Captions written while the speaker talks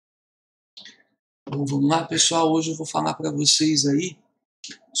Bom, vamos lá, pessoal. Hoje eu vou falar para vocês aí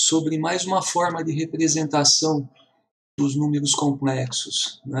sobre mais uma forma de representação dos números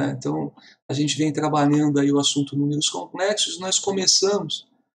complexos, né? Então, a gente vem trabalhando aí o assunto números complexos. Nós começamos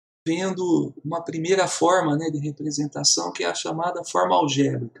vendo uma primeira forma, né, de representação, que é a chamada forma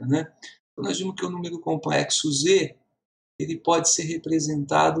algébrica, né? Então, nós vimos que o número complexo z ele pode ser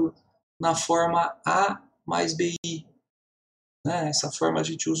representado na forma a mais bi, né? Essa forma a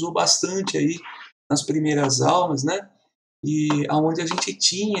gente usou bastante aí nas primeiras aulas, né? E aonde a gente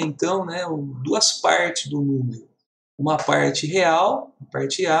tinha então, né, duas partes do número, uma parte real, a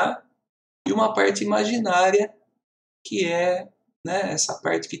parte A, e uma parte imaginária, que é, né, essa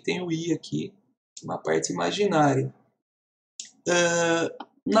parte que tem o I aqui, uma parte imaginária.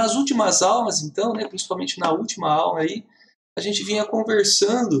 Nas últimas aulas, então, né, principalmente na última aula aí, a gente vinha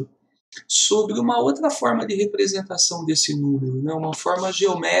conversando sobre uma outra forma de representação desse número, né, uma forma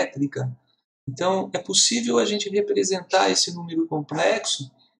geométrica. Então, é possível a gente representar esse número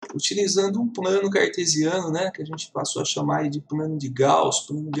complexo utilizando um plano cartesiano, né, que a gente passou a chamar de plano de Gauss,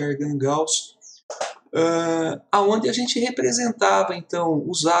 plano de Argand-Gauss, aonde a gente representava, então,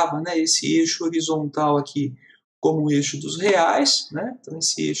 usava, né, esse eixo horizontal aqui como o eixo dos reais, né? Então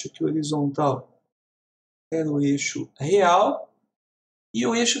esse eixo aqui horizontal era o eixo real e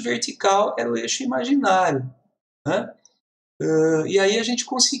o eixo vertical era o eixo imaginário, né? E aí a gente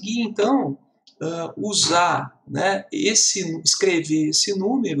conseguia, então, usar, né, escrever esse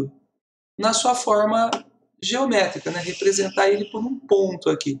número na sua forma geométrica, né, representar ele por um ponto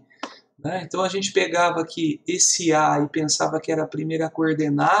aqui. Né? Então a gente pegava aqui esse A e pensava que era a primeira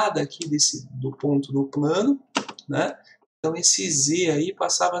coordenada aqui do ponto no plano. Né? Então esse Z aí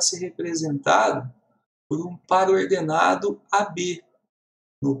passava a ser representado por um par ordenado AB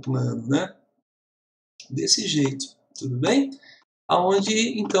no plano. Né? Desse jeito, tudo bem?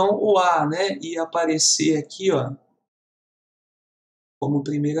 Aonde então o A, né, ia aparecer aqui, ó, como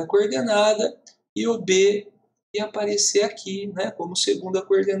primeira coordenada e o B ia aparecer aqui, né, como segunda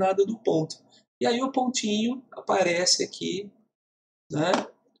coordenada do ponto. E aí o pontinho aparece aqui, né,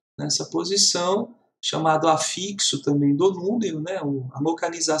 nessa posição, chamado afixo também do número, né, a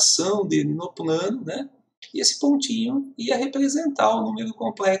localização dele no plano, né, e esse pontinho ia representar o número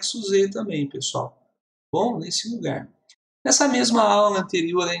complexo Z também, pessoal. Bom, nesse lugar. Nessa mesma aula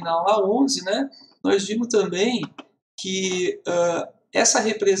anterior, aí na aula 11, né, nós vimos também que essa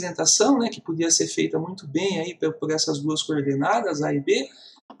representação, né, que podia ser feita muito bem aí por essas duas coordenadas, A e B,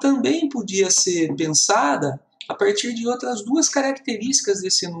 também podia ser pensada a partir de outras duas características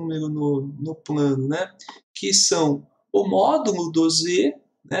desse número no plano, né, que são o módulo do Z,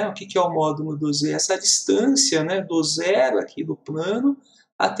 né, o que é o módulo do Z? Essa distância, né, do zero aqui do plano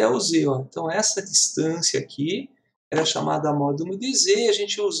até o Z. Ó. Então, essa distância aqui era chamada módulo de Z, a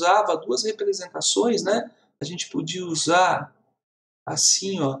gente usava duas representações, né? A gente podia usar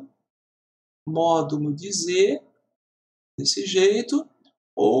assim, ó, módulo de Z, desse jeito,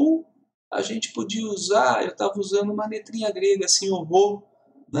 ou a gente podia usar, eu estava usando uma letrinha grega, assim, o Rho,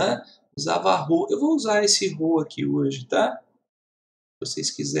 né? Usava Rho. Eu vou usar esse Rho aqui hoje, tá? Se vocês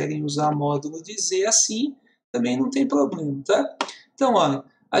quiserem usar módulo de Z assim, também não tem problema, tá? Então, olha,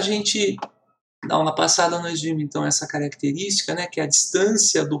 a gente na aula passada nós vimos então essa característica, né, que é a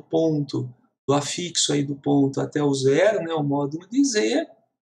distância do ponto, do afixo aí do ponto até o zero, né, o módulo de Z.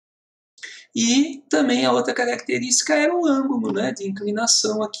 E também a outra característica era o ângulo, né, de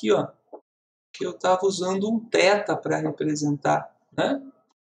inclinação aqui, ó, que eu estava usando um θ para representar, né,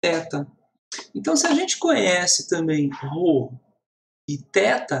 θ. Então, se a gente conhece também ρ e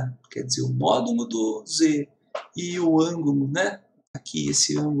θ, quer dizer, o módulo do Z e o ângulo, né, aqui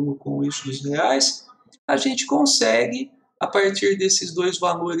esse ângulo com o eixo dos reais, a gente consegue, a partir desses dois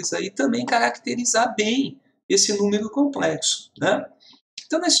valores aí, também caracterizar bem esse número complexo, né?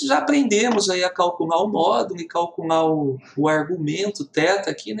 Então, nós já aprendemos aí a calcular o módulo e calcular o argumento θ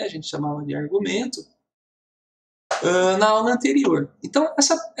aqui, né? A gente chamava de argumento, na aula anterior. Então,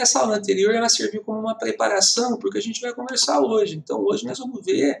 essa aula anterior ela serviu como uma preparação porque a gente vai conversar hoje. Então, hoje nós vamos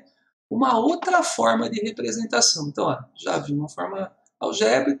ver uma outra forma de representação. Então, ó, já vi uma forma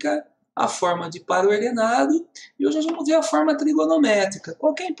algébrica, a forma de par ordenado, e hoje nós vamos ver a forma trigonométrica.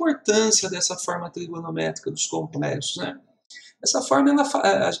 Qual que é a importância dessa forma trigonométrica dos complexos, né? Essa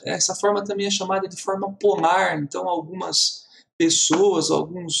forma também é chamada de forma polar, então algumas pessoas,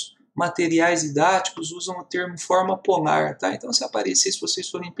 alguns materiais didáticos usam o termo forma polar, tá? Então se aparecer, se vocês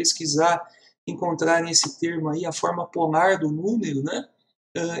forem pesquisar, encontrarem esse termo aí, a forma polar do número, né?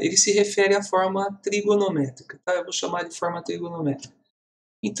 Ele se refere à forma trigonométrica, tá? Eu vou chamar de forma trigonométrica.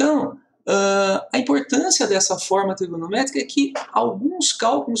 Então, A importância dessa forma trigonométrica é que alguns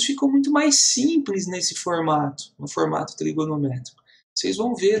cálculos ficam muito mais simples nesse formato, no formato trigonométrico. Vocês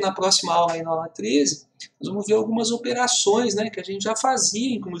vão ver na próxima aula, aí na aula 13, nós vamos ver algumas operações, né, que a gente já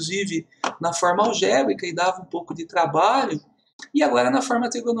fazia, inclusive na forma algébrica, e dava um pouco de trabalho, e agora na forma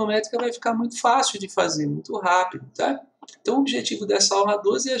trigonométrica vai ficar muito fácil de fazer, muito rápido, tá? Então o objetivo dessa aula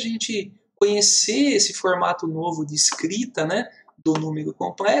 12 é a gente conhecer esse formato novo de escrita, né, do número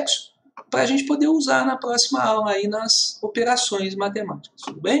complexo, para a gente poder usar na próxima aula aí nas operações matemáticas,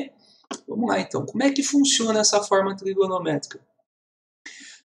 tudo bem? Vamos lá então, como é que funciona essa forma trigonométrica?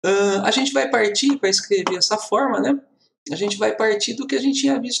 A gente vai partir, para escrever essa forma, né? A gente vai partir do que a gente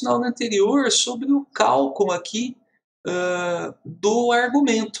tinha visto na aula anterior sobre o cálculo aqui do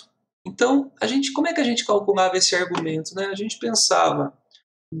argumento. Então, como é que a gente calculava esse argumento, né? A gente pensava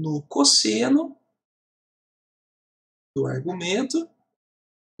no cosseno do argumento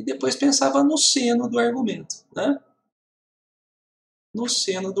e depois pensava no seno do argumento, né? No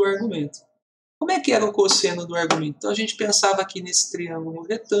seno do argumento. Como é que era o cosseno do argumento? Então a gente pensava aqui nesse triângulo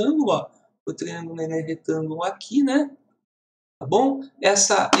retângulo, ó. O triângulo é retângulo aqui, né? Tá bom?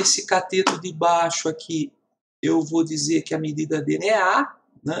 Esse cateto de baixo aqui, eu vou dizer que a medida dele é A,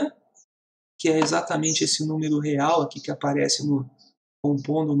 né? Que é exatamente esse número real aqui que aparece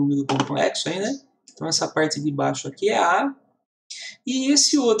compondo o número complexo aí, né? Então essa parte de baixo aqui é A. E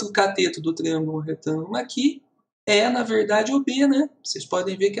esse outro cateto do triângulo retângulo aqui é, na verdade, o B, né? Vocês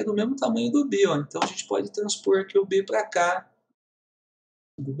podem ver que é do mesmo tamanho do B, ó. Então a gente pode transpor aqui o B para cá.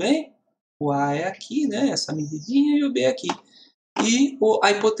 Tudo bem? O A é aqui, né? Essa medidinha, e o B é aqui. E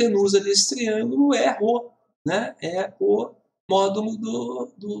a hipotenusa desse triângulo é ρ, né? É o módulo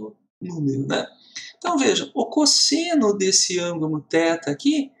do número, né? Então veja, o cosseno desse ângulo θ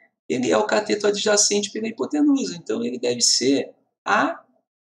aqui, ele é o cateto adjacente pela hipotenusa. Então ele deve ser A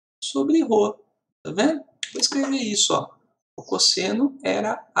sobre ρ. Tá vendo? Vou escrever isso, ó. O cosseno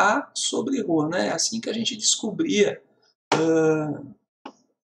era A sobre ρ, né? É assim que a gente descobria.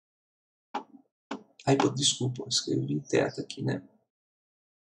 Desculpa, eu escrevi θ aqui, né?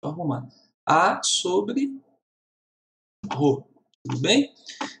 Vou arrumar. A sobre ρ. Tudo bem?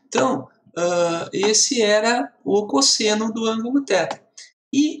 Então, esse era o cosseno do ângulo θ.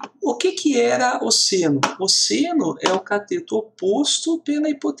 E o que era o seno? O seno é o cateto oposto pela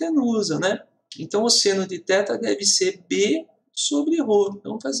hipotenusa, né? Então, o seno de θ deve ser B sobre ρ.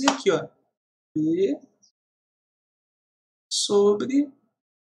 Vamos fazer aqui, ó. B sobre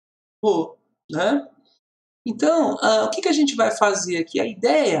ρ, né? Então, o que a gente vai fazer aqui? A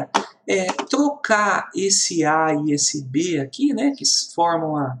ideia é trocar esse A e esse B aqui, né, que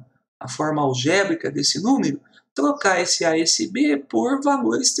formam a forma algébrica desse número, trocar esse A e esse B por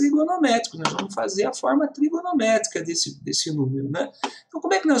valores trigonométricos. Nós vamos fazer a forma trigonométrica desse número, né? Então,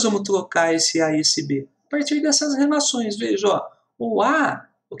 como é que nós vamos trocar esse A e esse B? A partir dessas relações. Veja, ó, o A,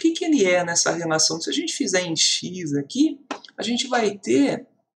 o que ele é nessa relação? Se a gente fizer em x aqui, a gente vai ter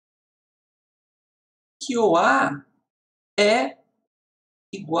que o A é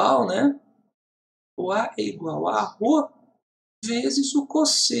igual, né? O A é igual a ρ vezes o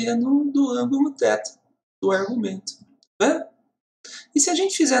cosseno do ângulo θ, do argumento. Né? E se a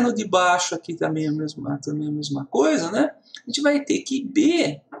gente fizer no de baixo aqui também a mesma coisa, né? A gente vai ter que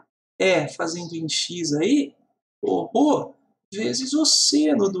B é, fazendo em x aí, o ρ vezes o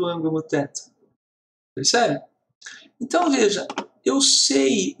seno do ângulo θ. Percebe? Então, veja, eu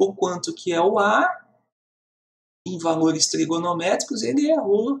sei o quanto que é o A, em valores trigonométricos, ele é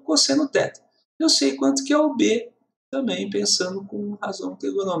ρ cosseno θ. Eu sei quanto que é o B, também pensando com razão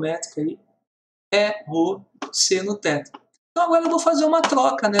trigonométrica, aí, é ρ seno θ. Então agora eu vou fazer uma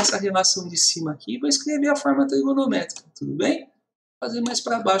troca nessa relação de cima aqui e vou escrever a forma trigonométrica, tudo bem? Vou fazer mais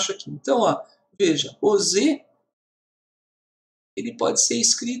para baixo aqui. Então, ó, veja, o Z, ele pode ser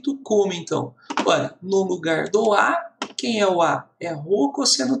escrito como, então? Olha, no lugar do A, quem é o A? É ρ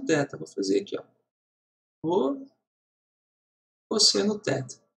cosseno θ. Vou fazer aqui, ó. Rho cosseno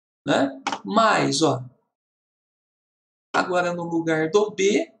θ, né? Mais, ó, agora no lugar do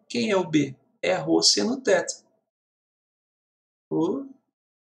B, quem é o B? É ρ seno θ. Rho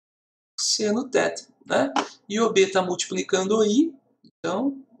seno θ, né? E o B está multiplicando o I,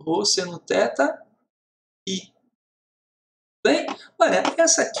 então ρ seno θ I. Bem, olha,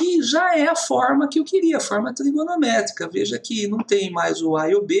 essa aqui já é a forma que eu queria, a forma trigonométrica. Veja que não tem mais o A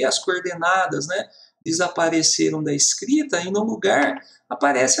e o B, as coordenadas, né, desapareceram da escrita e no lugar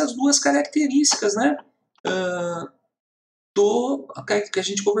aparecem as duas características, né, que a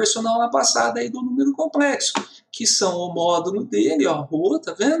gente conversou na aula passada aí do número complexo, que são o módulo dele, ó, ρ,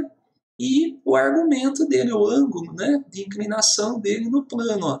 tá vendo? E o argumento dele, o ângulo, né, de inclinação dele no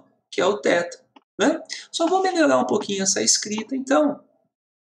plano, ó. que é o θ. Né? Só vou melhorar um pouquinho essa escrita, então,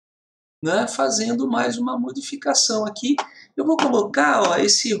 né, fazendo mais uma modificação aqui. Eu vou colocar ó,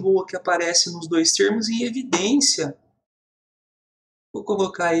 esse ρ que aparece nos dois termos em evidência. Vou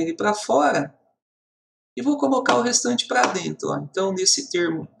colocar ele para fora e vou colocar o restante para dentro. Ó. Então, nesse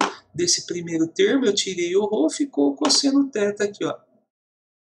termo, desse primeiro termo, eu tirei o ρ, ficou o cosseno θ aqui. Ó.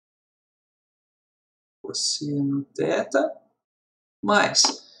 Cosseno θ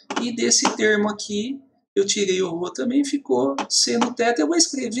mais. E desse termo aqui, eu tirei o ρ também, ficou seno θ. Eu vou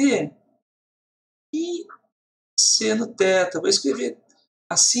escrever e seno θ. Vou escrever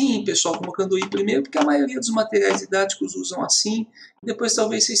assim, pessoal, colocando o i primeiro, porque a maioria dos materiais didáticos usam assim. Depois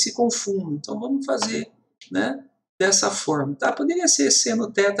talvez vocês se confundam. Então vamos fazer, né, dessa forma. Tá? Poderia ser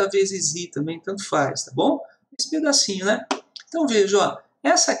seno θ vezes i também, tanto faz, tá bom? Esse pedacinho, né? Então veja, ó,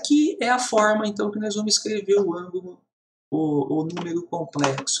 essa aqui é a forma então que nós vamos escrever o ângulo, o número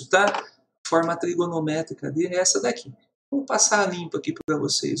complexo, tá? Forma trigonométrica dele é essa daqui. Vou passar limpo aqui para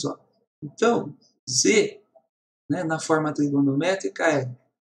vocês, ó. Então, z, né, na forma trigonométrica é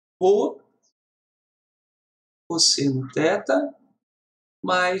ρ cosseno θ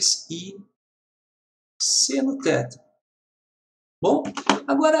mais i seno θ. Bom,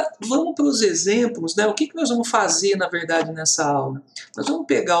 agora vamos para os exemplos, né? O que nós vamos fazer, na verdade, nessa aula? Nós vamos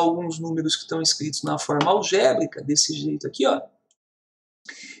pegar alguns números que estão escritos na forma algébrica, desse jeito aqui, ó,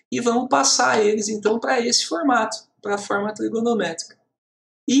 e vamos passar eles, então, para esse formato, para a forma trigonométrica.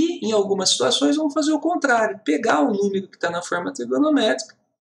 E, em algumas situações, vamos fazer o contrário, pegar o número que está na forma trigonométrica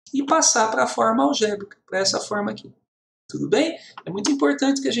e passar para a forma algébrica, para essa forma aqui. Tudo bem? É muito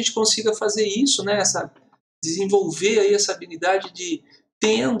importante que a gente consiga fazer isso, né? Desenvolver aí essa habilidade de,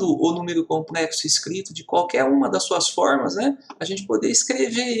 tendo o número complexo escrito de qualquer uma das suas formas, né? A gente poder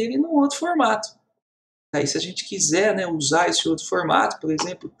escrever ele num outro formato. Aí, se a gente quiser, né, usar esse outro formato, por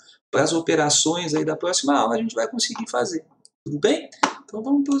exemplo, para as operações aí da próxima aula, a gente vai conseguir fazer. Tudo bem? Então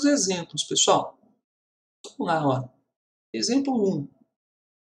vamos para os exemplos, pessoal. Vamos lá, ó. Exemplo 1.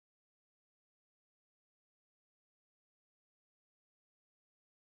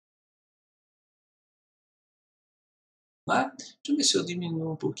 Tá? Deixa eu ver se eu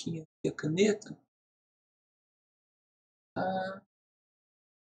diminuo um pouquinho aqui a caneta. Ah,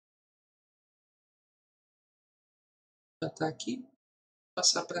 já está aqui. Vou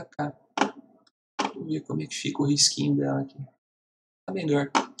passar para cá. Vou ver como é que fica o risquinho dela aqui. Tá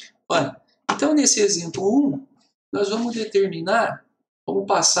melhor. Olha, então nesse exemplo 1, nós vamos determinar, vamos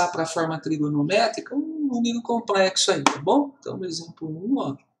passar para a forma trigonométrica um número complexo aí, tá bom? Então no exemplo 1,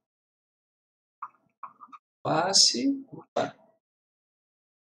 ó, passe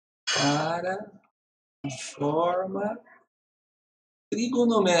para a forma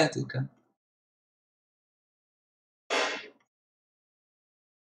trigonométrica.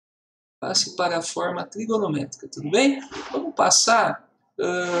 Passe para a forma trigonométrica, tudo bem? Vamos passar,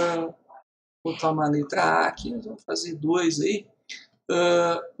 vou botar uma letra A aqui, nós vamos fazer 2 aí.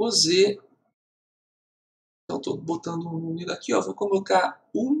 O Z, então estou botando um número aqui, ó, vou colocar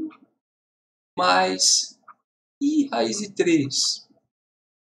 1 mais i raiz de 3.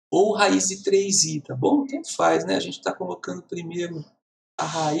 Ou raiz de 3i, tá bom? Tanto faz, né? A gente está colocando primeiro a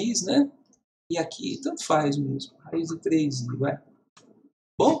raiz, né? E aqui, tanto faz mesmo. Raiz de 3i, vai.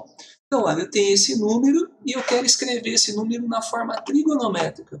 Bom, então, olha, eu tenho esse número e eu quero escrever esse número na forma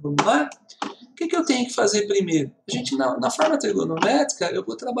trigonométrica. Vamos lá? O que eu tenho que fazer primeiro? A gente, na forma trigonométrica, eu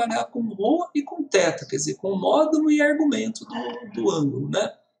vou trabalhar com ρ e com θ, quer dizer, com módulo e argumento do ângulo,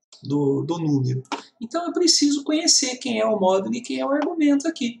 né? Do número. Então, eu preciso conhecer quem é o módulo e quem é o argumento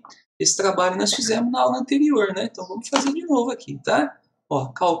aqui. Esse trabalho nós fizemos na aula anterior, né? Então, vamos fazer de novo aqui, tá?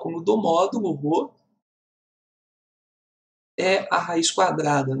 Ó, cálculo do módulo, ρ, é a raiz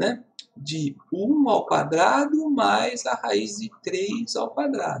quadrada, né? De 1 ao quadrado mais a raiz de 3 ao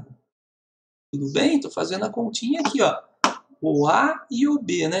quadrado. Tudo bem? Estou fazendo a continha aqui, ó. O A e o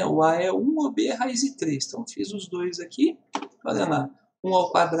B, né? O A é 1, o B é raiz de 3. Então, fiz os dois aqui. Olha lá. 1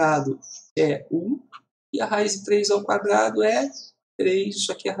 ao quadrado é 1. E a raiz de 3 ao quadrado é 3.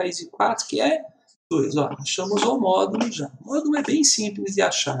 Isso aqui é a raiz de 4, que é 2. Ó, achamos o módulo já. O módulo é bem simples de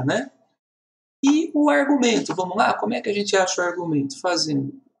achar, né? E o argumento, vamos lá? Como é que a gente acha o argumento?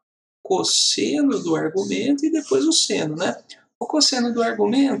 Fazendo cosseno do argumento e depois o seno, né? O cosseno do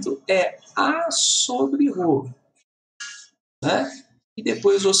argumento é A sobre ρ, né? E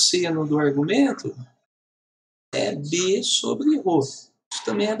depois o seno do argumento é B sobre ρ. Isso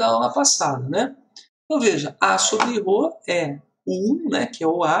também é da aula passada, né? Então veja, A sobre ρ é 1, né, que é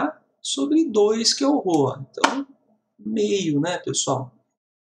o A, sobre 2, que é o ρ. Então, meio, né, pessoal?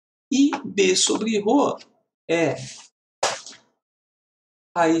 E B sobre ρ é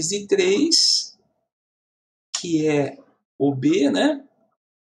raiz de 3, que é o B, né?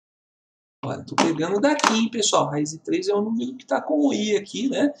 Olha, estou pegando daqui, hein, pessoal. Raiz de 3 é o número que está com o I aqui,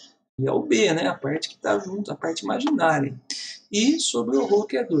 né? E é o B, né? A parte que está junto, a parte imaginária. E sobre o rho,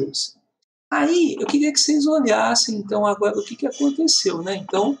 que é 2. Aí, eu queria que vocês olhassem, então, agora o que aconteceu, né?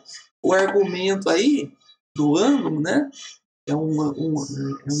 Então, o argumento aí do ângulo, né? É um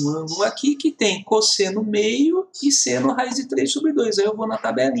ângulo aqui que tem cosseno meio e seno raiz de 3 sobre 2. Aí eu vou na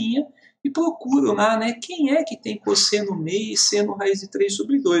tabelinha e procuro lá, né? Quem é que tem cosseno meio e seno raiz de 3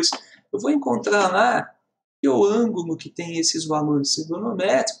 sobre 2? Eu vou encontrar lá que o ângulo que tem esses valores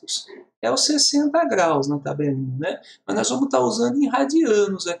trigonométricos é os 60 graus na tabelinha, né? Mas nós vamos estar usando em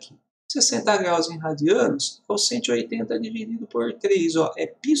radianos aqui. 60 graus em radianos é o 180 dividido por 3, ó, é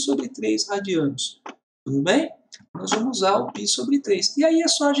π sobre 3 radianos. Tudo bem? Nós vamos usar o π sobre 3. E aí é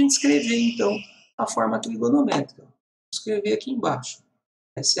só a gente escrever, então, a forma trigonométrica. Vou escrever aqui embaixo.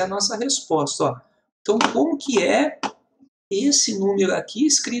 Essa é a nossa resposta. Ó. Então, como que é esse número aqui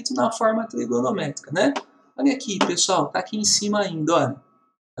escrito na forma trigonométrica, né? Olha aqui, pessoal, está aqui em cima ainda, olha.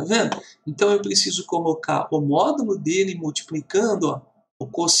 Tá vendo? Então, eu preciso colocar o módulo dele multiplicando, ó, o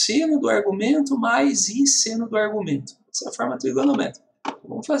cosseno do argumento mais i seno do argumento. Essa é a forma trigonométrica. Então,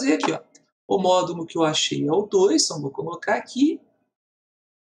 vamos fazer aqui, ó. O módulo que eu achei é o 2, então vou colocar aqui,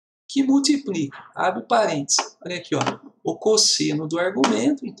 que multiplica, abre parênteses. Olha aqui, ó, o cosseno do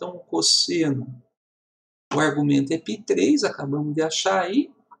argumento, então o cosseno do argumento é π3, acabamos de achar aí,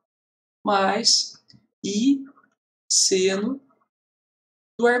 mais i seno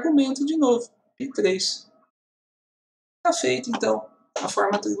do argumento de novo, π3. Está feito, então, a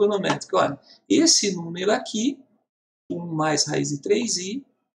forma trigonométrica. Olha, esse número aqui, 1 mais raiz de 3i,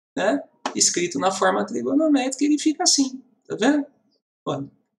 né, escrito na forma trigonométrica, ele fica assim, tá vendo?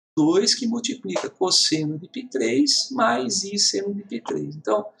 Olha, 2 que multiplica cosseno de π3 mais i seno de π3.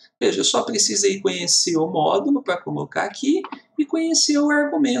 Então, veja, eu só precisei conhecer o módulo para colocar aqui e conhecer o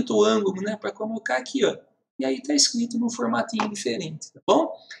argumento, o ângulo, né, para colocar aqui, ó. E aí está escrito num formatinho diferente, tá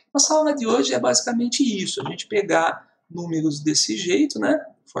bom? Nossa aula de hoje é basicamente isso, a gente pegar números desse jeito, né,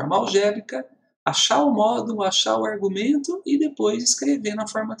 forma algébrica, achar o módulo, achar o argumento e depois escrever na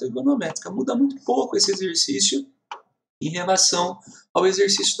forma trigonométrica. Muda muito pouco esse exercício em relação ao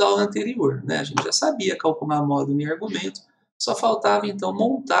exercício da aula anterior, né? A gente já sabia calcular módulo e argumento, só faltava então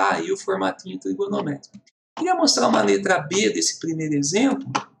montar aí o formatinho trigonométrico. Queria mostrar uma letra B desse primeiro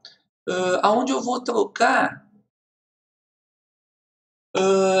exemplo, onde eu vou trocar,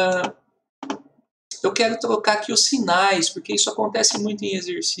 eu quero trocar aqui os sinais, porque isso acontece muito em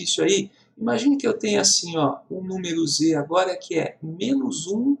exercício aí. Imagine que eu tenho assim, ó, um número z agora que é menos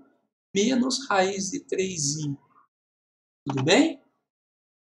 1 menos raiz de 3i. Tudo bem?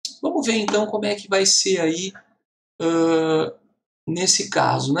 Vamos ver então como é que vai ser aí nesse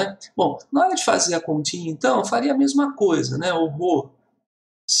caso, né? Bom, na hora de fazer a continha, então, eu faria a mesma coisa, né? O rho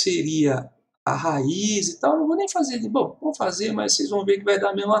seria a raiz e tal. Não vou nem fazer, bom, vou fazer, mas vocês vão ver que vai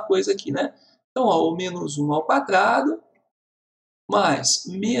dar a mesma coisa aqui, né? Então, ó, o menos 1 ao quadrado, mais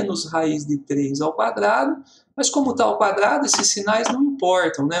menos raiz de 3 ao quadrado, mas como está ao quadrado, esses sinais não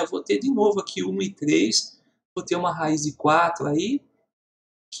importam, né? Eu vou ter de novo aqui 1 e 3, vou ter uma raiz de 4 aí,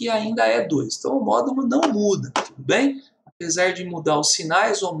 que ainda é 2. Então, o módulo não muda, tudo bem? Apesar de mudar os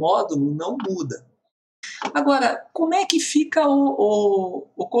sinais, o módulo não muda. Agora, como é que fica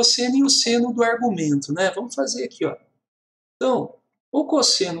o cosseno e o seno do argumento, né? Vamos fazer aqui, ó. Então, o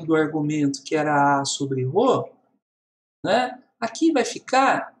cosseno do argumento, que era A sobre Rho, né? Aqui vai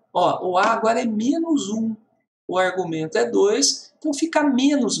ficar, ó, o A agora é menos 1, o argumento é 2, então fica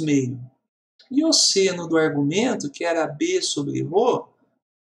menos meio. E o seno do argumento, que era B sobre Rho,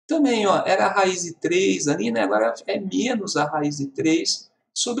 também, ó, era a raiz de 3 ali, né? Agora é menos a raiz de 3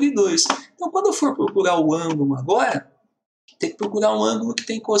 sobre 2. Então, quando eu for procurar o ângulo agora, tem que procurar um ângulo que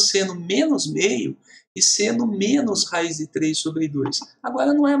tem cosseno menos meio e seno menos raiz de 3 sobre 2.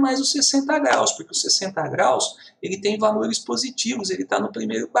 Agora não é mais os 60 graus, porque os 60 graus ele tem valores positivos, ele está no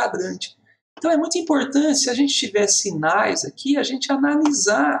primeiro quadrante. Então é muito importante, se a gente tiver sinais aqui, a gente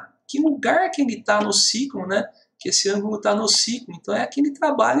analisar que lugar que ele está no ciclo, né? Que esse ângulo está no ciclo. Então é aquele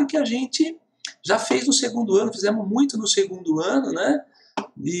trabalho que a gente já fez no segundo ano, fizemos muito no segundo ano, né?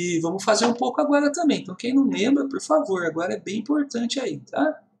 E vamos fazer um pouco agora também. Então quem não lembra, por favor, agora é bem importante aí,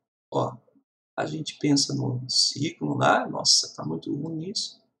 tá? Ó, a gente pensa no ciclo lá, nossa, tá muito ruim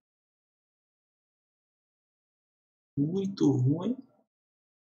isso. Muito ruim.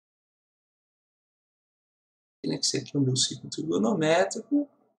 Esse aqui é o meu ciclo trigonométrico.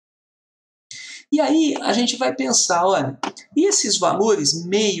 E aí a gente vai pensar, olha, esses valores,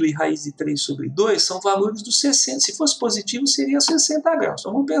 meio e raiz de 3 sobre 2, são valores do 60. Se fosse positivo, seria 60 graus.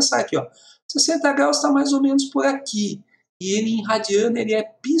 Então vamos pensar aqui, ó. 60 graus está mais ou menos por aqui. E ele em radiano ele é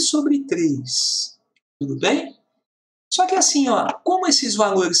π sobre 3. Tudo bem? Só que assim, ó, como esses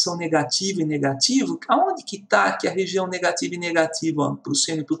valores são negativo e negativo, aonde que está aqui a região negativa e negativa para o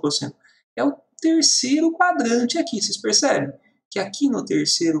seno e para o cosseno? É o terceiro quadrante aqui, vocês percebem? Que aqui no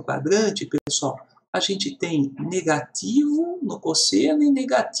terceiro quadrante, pessoal, a gente tem negativo no cosseno e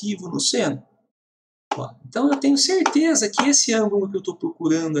negativo no seno. Ó, então eu tenho certeza que esse ângulo que eu estou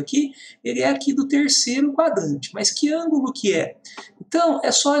procurando aqui, ele é aqui do terceiro quadrante. Mas que ângulo que é? Então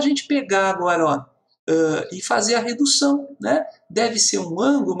é só a gente pegar agora, ó, e fazer a redução, né? Deve ser um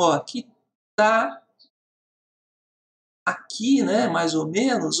ângulo, ó, que está aqui, né? Mais ou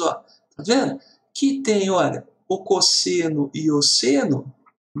menos, ó, tá vendo? Que tem, olha, o cosseno e o seno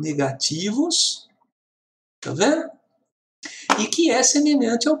negativos, tá vendo? E que é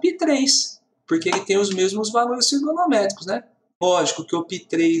semelhante ao π3, porque ele tem os mesmos valores trigonométricos, né? Lógico que o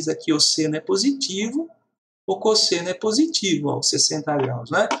π3 aqui, o seno é positivo, o cosseno é positivo, ó, 60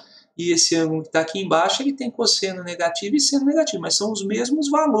 graus, né? E esse ângulo que está aqui embaixo, ele tem cosseno negativo e seno negativo, mas são os mesmos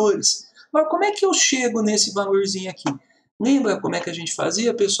valores. Agora, como é que eu chego nesse valorzinho aqui? Lembra como é que a gente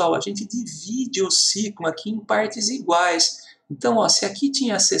fazia, pessoal? A gente divide o ciclo aqui em partes iguais. Então, ó, se aqui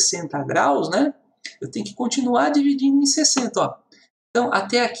tinha 60 graus, né? Eu tenho que continuar dividindo em 60, ó. Então,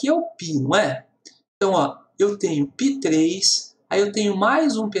 até aqui é o π, não é? Então, ó, eu tenho π3, aí eu tenho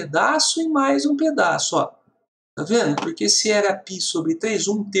mais um pedaço e mais um pedaço, ó. Tá vendo? Porque se era π sobre 3,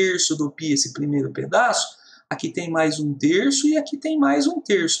 1/3 do π, esse primeiro pedaço, aqui tem mais 1/3 e aqui tem mais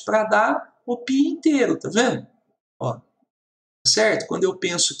 1/3, para dar o π inteiro, tá vendo? Ó, certo? Quando eu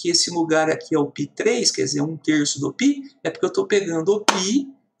penso que esse lugar aqui é o π3, quer dizer, 1/3 do π, é porque eu estou pegando o π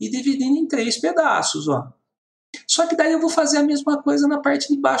e dividindo em 3 pedaços, ó. Só que daí eu vou fazer a mesma coisa na parte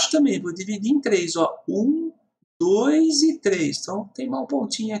de baixo também, vou dividir em 3, ó. 1, 2 e 3. Então, tem mais um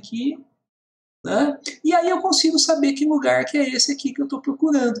pontinho aqui, né? E aí eu consigo saber que lugar que é esse aqui que eu estou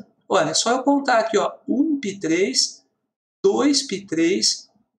procurando. Olha, é só eu contar aqui, ó, 1π3, 2π3,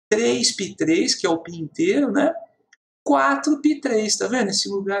 3π3, que é o π inteiro, né? 4π3, tá vendo? Esse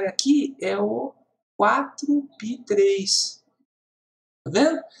lugar aqui é o 4π3. Tá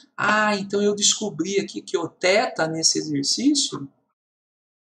vendo? Ah, então eu descobri aqui que o θ nesse exercício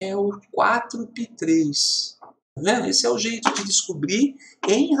é o 4π3. Tá vendo? Esse é o jeito de descobrir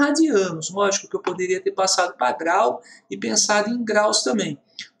em radianos. Lógico que eu poderia ter passado para grau e pensado em graus também.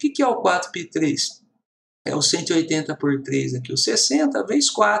 O que é o 4π3? É o 180 por 3 aqui, o 60,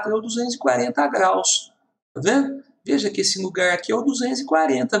 vezes 4 é o 240 graus. Tá vendo? Veja que esse lugar aqui é o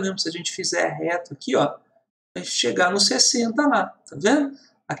 240 mesmo. Se a gente fizer reto aqui, ó, vai chegar no 60 lá. Tá vendo?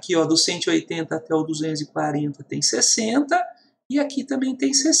 Aqui, ó, do 180 até o 240 tem 60 e aqui também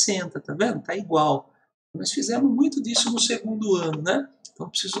tem 60, tá vendo? Tá igual. Nós fizemos muito disso no segundo ano, né? Então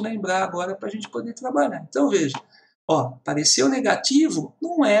preciso lembrar agora para a gente poder trabalhar. Então veja, ó, apareceu negativo,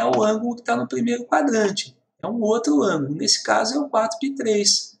 não é o ângulo que está no primeiro quadrante, é um outro ângulo. Nesse caso é o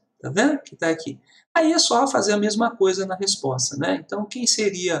 4π3, tá vendo? Que está aqui. Aí é só fazer a mesma coisa na resposta, né? Então quem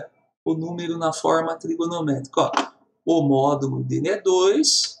seria o número na forma trigonométrica? Ó, o módulo dele é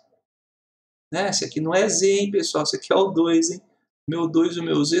 2, né? Esse aqui não é Z, hein, pessoal? Esse aqui é o 2, hein? O meu 2 e o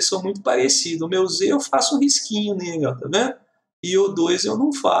meu Z são muito parecidos. O meu Z eu faço um risquinho nele, ó, tá vendo? E o 2 eu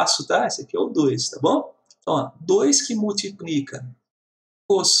não faço, tá? Esse aqui é o 2, tá bom? Então, ó, 2 que multiplica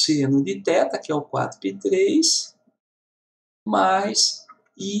cosseno de θ, que é o 4π3, mais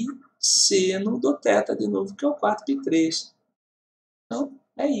e seno do θ, de novo, que é o 4π3. Então,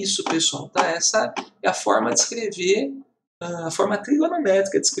 é isso, pessoal, tá? Essa é a forma de escrever, a forma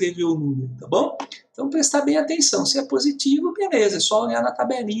trigonométrica de escrever o número, tá bom? Então, prestar bem atenção. Se é positivo, beleza, é só olhar na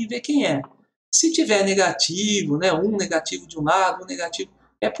tabelinha e ver quem é. Se tiver negativo, né, um negativo de um lado, um negativo,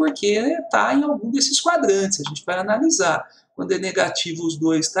 é porque está em algum desses quadrantes. A gente vai analisar. Quando é negativo, os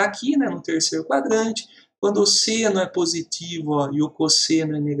dois está aqui, né, no terceiro quadrante. Quando o seno é positivo, ó, e o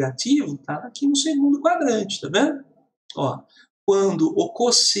cosseno é negativo, está aqui no segundo quadrante, tá vendo? Ó, quando o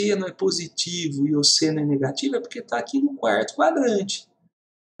cosseno é positivo e o seno é negativo, é porque está aqui no quarto quadrante.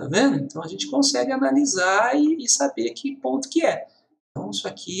 Tá vendo? Então a gente consegue analisar e saber que ponto que é. Então isso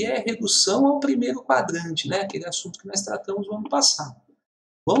aqui é redução ao primeiro quadrante, né? Aquele assunto que nós tratamos no ano passado.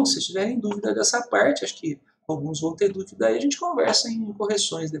 Bom, se tiverem dúvida dessa parte, acho que alguns vão ter dúvida aí, a gente conversa em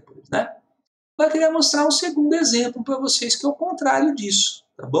correções depois, né? Agora eu queria mostrar um segundo exemplo para vocês que é o contrário disso,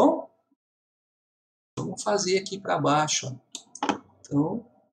 tá bom? Vamos fazer aqui para baixo, ó. Então,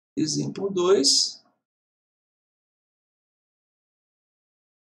 exemplo 2.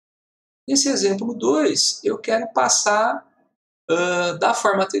 Nesse exemplo 2, eu quero passar da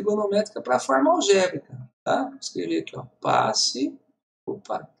forma trigonométrica para a forma algébrica. Tá? Vou escrever aqui, ó, passe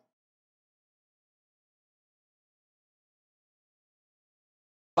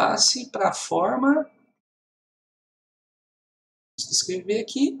para a forma, vou escrever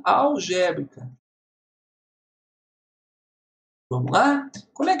aqui, algébrica. Vamos lá?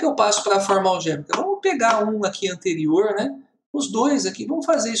 Como é que eu passo para a forma algébrica? Vamos pegar um aqui anterior, né? Os dois aqui, vamos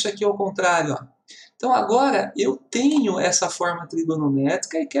fazer isso aqui ao contrário, ó. Então agora eu tenho essa forma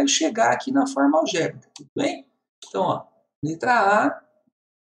trigonométrica e quero chegar aqui na forma algébrica, tudo bem? Então, ó, letra A,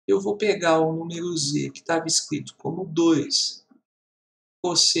 eu vou pegar o número Z, que estava escrito como 2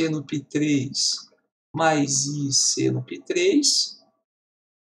 cosseno π3 mais I seno π3.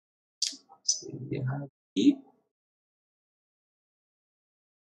 Escrevi errado aqui.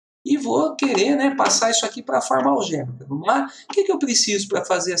 E vou querer, né, passar isso aqui para a forma algébrica. Vamos lá? O que eu preciso para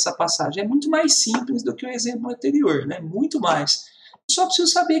fazer essa passagem? É muito mais simples do que o exemplo anterior, né? Muito mais. Só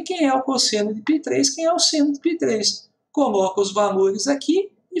preciso saber quem é o cosseno de π3, quem é o seno de π3. Coloco os valores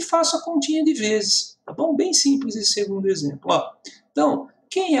aqui e faço a continha de vezes. Tá bom? Bem simples esse segundo exemplo. Ó. Então,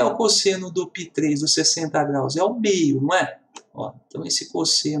 quem é o cosseno do π3 dos 60 graus? É o meio, não é? Ó, então, esse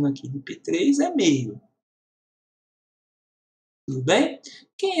cosseno aqui de π3 é meio. Tudo bem?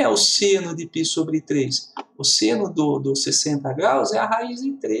 Quem é o seno de π sobre 3? O seno do 60 graus é a raiz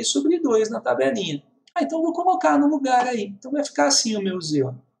de 3 sobre 2 na tabelinha. Então vou colocar no lugar aí. Então vai ficar assim o meu z.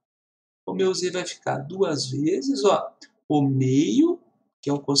 Ó. O meu z vai ficar duas vezes ó, o meio, que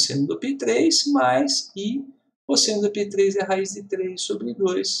é o cosseno do π3, mais i. O cosseno do π3 é a raiz de 3 sobre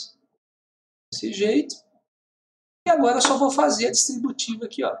 2. Desse jeito. E agora eu só vou fazer a distributiva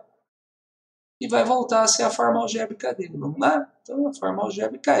aqui. Ó. E vai voltar a ser a forma algébrica dele. Vamos lá? Então, a forma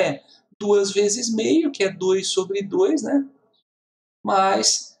algébrica é 2 vezes meio, que é 2 sobre 2, né?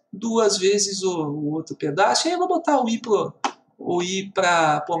 Mais 2 vezes o outro pedaço. E aí eu vou botar o i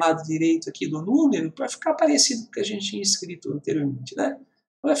para o lado direito aqui do número, para ficar parecido com o que a gente tinha escrito anteriormente, né?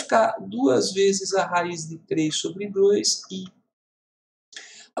 Vai ficar 2 vezes a raiz de 3 sobre 2 i.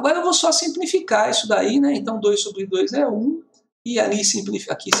 Agora eu vou só simplificar isso daí, né? Então, 2 sobre 2 é 1. E ali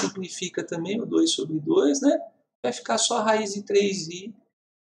aqui simplifica também o 2 sobre 2, né? Vai ficar só a raiz de 3i.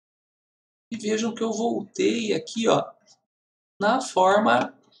 E vejam que eu voltei aqui, ó, na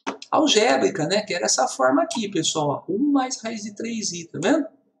forma algébrica, né? Que era essa forma aqui, pessoal. Ó, 1 mais raiz de 3i, tá vendo?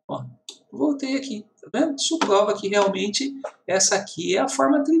 Ó, voltei aqui, tá vendo? Isso prova que realmente essa aqui é a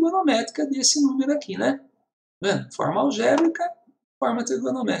forma trigonométrica desse número aqui, né? Tá vendo? Forma algébrica, forma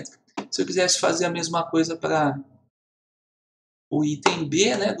trigonométrica. Se eu quisesse fazer a mesma coisa para o item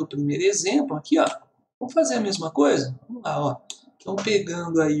B, né, do primeiro exemplo, aqui, ó. Vamos fazer a mesma coisa? Vamos lá, ó. Então,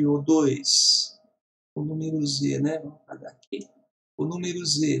 pegando aí o 2, o número Z, né? Vamos apagar aqui. O número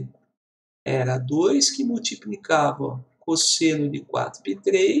Z era 2 que multiplicava ó, cosseno de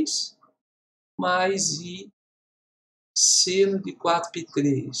 4π3 mais I seno de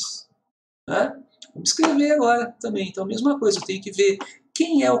 4π3. Né? Vamos escrever agora também. Então, mesma coisa, eu tenho que ver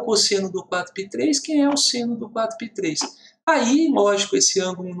quem é o cosseno do 4π3, quem é o seno do 4π3. Aí, lógico, esse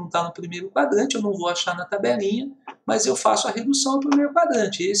ângulo não está no primeiro quadrante, eu não vou achar na tabelinha, mas eu faço a redução ao primeiro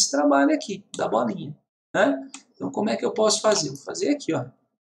quadrante, esse trabalho aqui, da bolinha. Né? Então, como é que eu posso fazer? Vou fazer aqui, ó.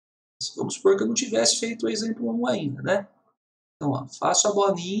 Vamos supor que eu não tivesse feito o exemplo 1 ainda, né? Então, ó, faço a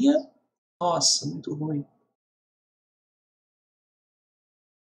bolinha. Nossa, muito ruim.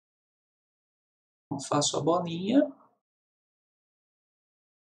 Então, faço a bolinha.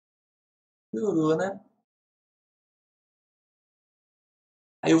 Melhorou, né?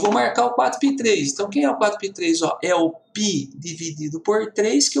 Aí eu vou marcar o 4π3. Então, quem é o 4π3? Ó, é o π dividido por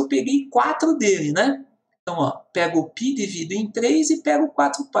 3, que eu peguei 4 dele, né? Então, ó, pego o π, divido em 3 e pego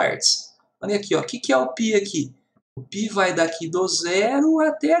 4 partes. Olha aqui, ó, o que é o π aqui? O π vai daqui do 0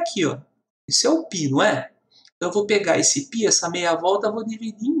 até aqui, ó. Isso é o π, não é? Então, eu vou pegar esse π, essa meia volta, vou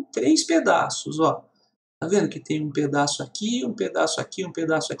dividir em 3 pedaços, ó. Tá vendo que tem um pedaço aqui, um pedaço aqui, um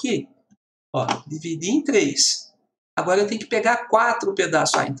pedaço aqui? Ó, dividir em 3. Agora eu tenho que pegar 4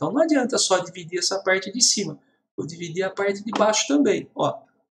 pedaços. Ah, então não adianta só dividir essa parte de cima. Vou dividir a parte de baixo também. Ó,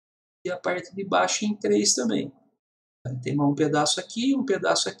 e a parte de baixo em 3 também. Tem um pedaço aqui, um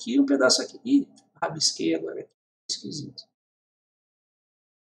pedaço aqui, um pedaço aqui. Ih, rabisquei agora. Esquisito.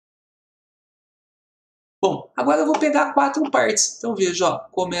 Bom, agora eu vou pegar 4 partes. Então veja, ó,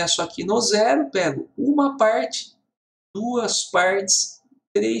 começo aqui no 0, pego uma parte, 2 partes,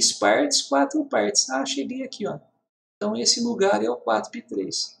 3 partes, 4 partes. Ah, cheguei aqui, ó. Então, esse lugar é o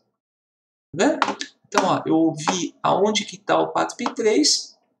 4π3. Tá vendo? Então, ó, eu vi aonde que está o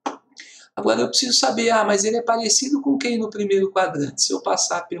 4π3. Agora eu preciso saber, mas ele é parecido com quem no primeiro quadrante? Se eu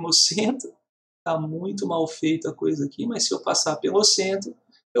passar pelo centro, está muito mal feita a coisa aqui, mas se eu passar pelo centro,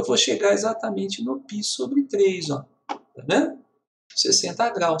 eu vou chegar exatamente no π sobre 3, ó. Tá vendo? 60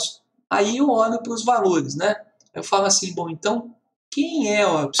 graus. Aí eu olho para os valores, né? Eu falo assim, bom, então, quem é,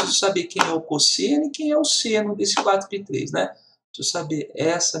 ó, eu preciso saber quem é o cosseno e quem é o seno desse 4π3, né? Preciso saber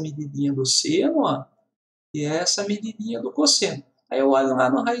essa medidinha do seno, ó, e essa medidinha do cosseno. Aí eu olho lá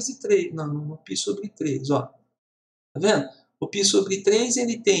no raiz de 3, no π sobre 3, ó. Tá vendo? O π sobre 3,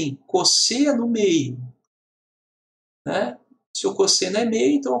 ele tem cosseno meio, né? Se o cosseno é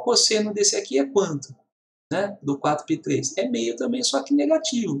meio, então o cosseno desse aqui é quanto? Né? Do 4π3. É meio também, só que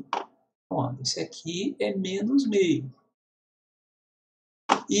negativo. Ó, esse aqui é menos meio.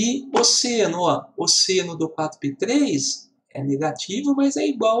 E o seno, ó, o seno do 4π3 é negativo, mas é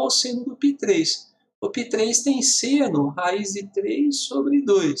igual ao seno do π3. O π3 tem seno raiz de 3 sobre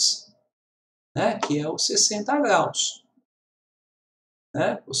 2, né? Que é os 60 graus.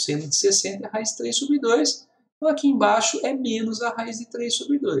 Né? O seno de 60 é raiz de 3 sobre 2. Então aqui embaixo é menos a raiz de 3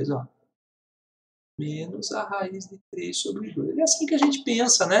 sobre 2. Ó. Menos a raiz de 3 sobre 2. É assim que a gente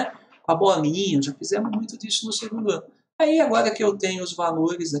pensa, né? Com a bolinha, já fizemos muito disso no segundo ano. Aí, agora que eu tenho os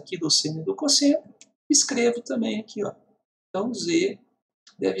valores aqui do seno e do cosseno, escrevo também aqui, ó. Então, Z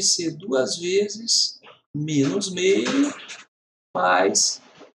deve ser 2 vezes menos meio mais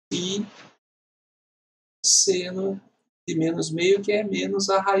I seno de menos meio, que é menos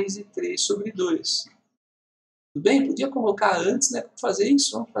a raiz de 3 sobre 2. Tudo bem? Podia colocar antes, né? Para fazer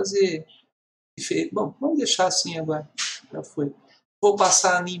isso, vamos fazer diferente. Bom, vamos deixar assim agora. Já foi. Vou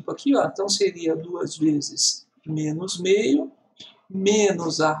passar limpo aqui, ó. Então seria 2 vezes menos meio,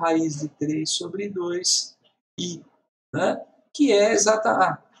 menos a raiz de 3 sobre 2, I, né? Que é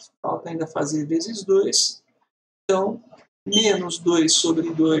exata. Falta ainda fazer vezes 2. Então, menos 2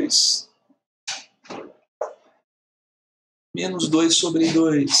 sobre 2. Menos 2 sobre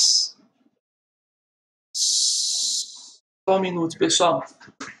 2. Só um minuto, pessoal.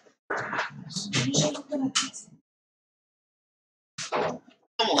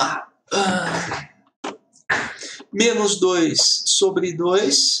 Vamos lá. Menos 2 sobre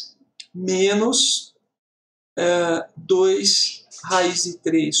 2, menos 2 raiz de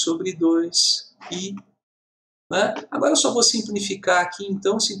 3 sobre 2 e... Né? Agora eu só vou simplificar aqui,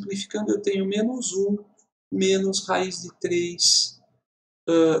 então, simplificando eu tenho menos 1, menos raiz de 3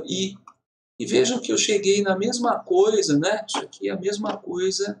 e vejam que eu cheguei na mesma coisa, né? Isso aqui é a mesma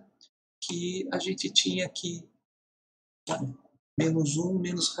coisa que a gente tinha aqui. Menos 1,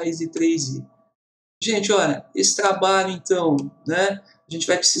 menos raiz de 3i. Gente, olha, esse trabalho, então, né? A gente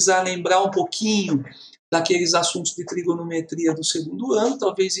vai precisar lembrar um pouquinho daqueles assuntos de trigonometria do segundo ano.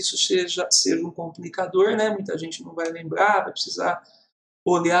 Talvez isso seja um complicador, né? Muita gente não vai lembrar, vai precisar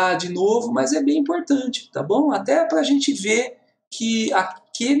olhar de novo, mas é bem importante, tá bom? Até para a gente ver que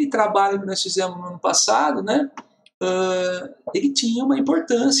aquele trabalho que nós fizemos no ano passado, né? Ele tinha uma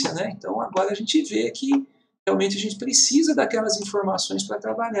importância, né? Então agora a gente vê que realmente a gente precisa daquelas informações para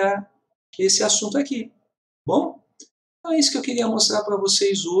trabalhar esse assunto aqui. Bom? Então é isso que eu queria mostrar para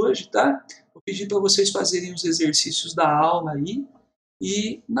vocês hoje, tá? Vou pedir para vocês fazerem os exercícios da aula aí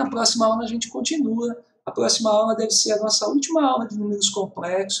e na próxima aula a gente continua. A próxima aula deve ser a nossa última aula de números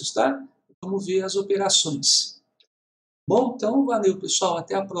complexos, tá? Vamos ver as operações. Bom, então valeu pessoal,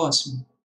 até a próxima.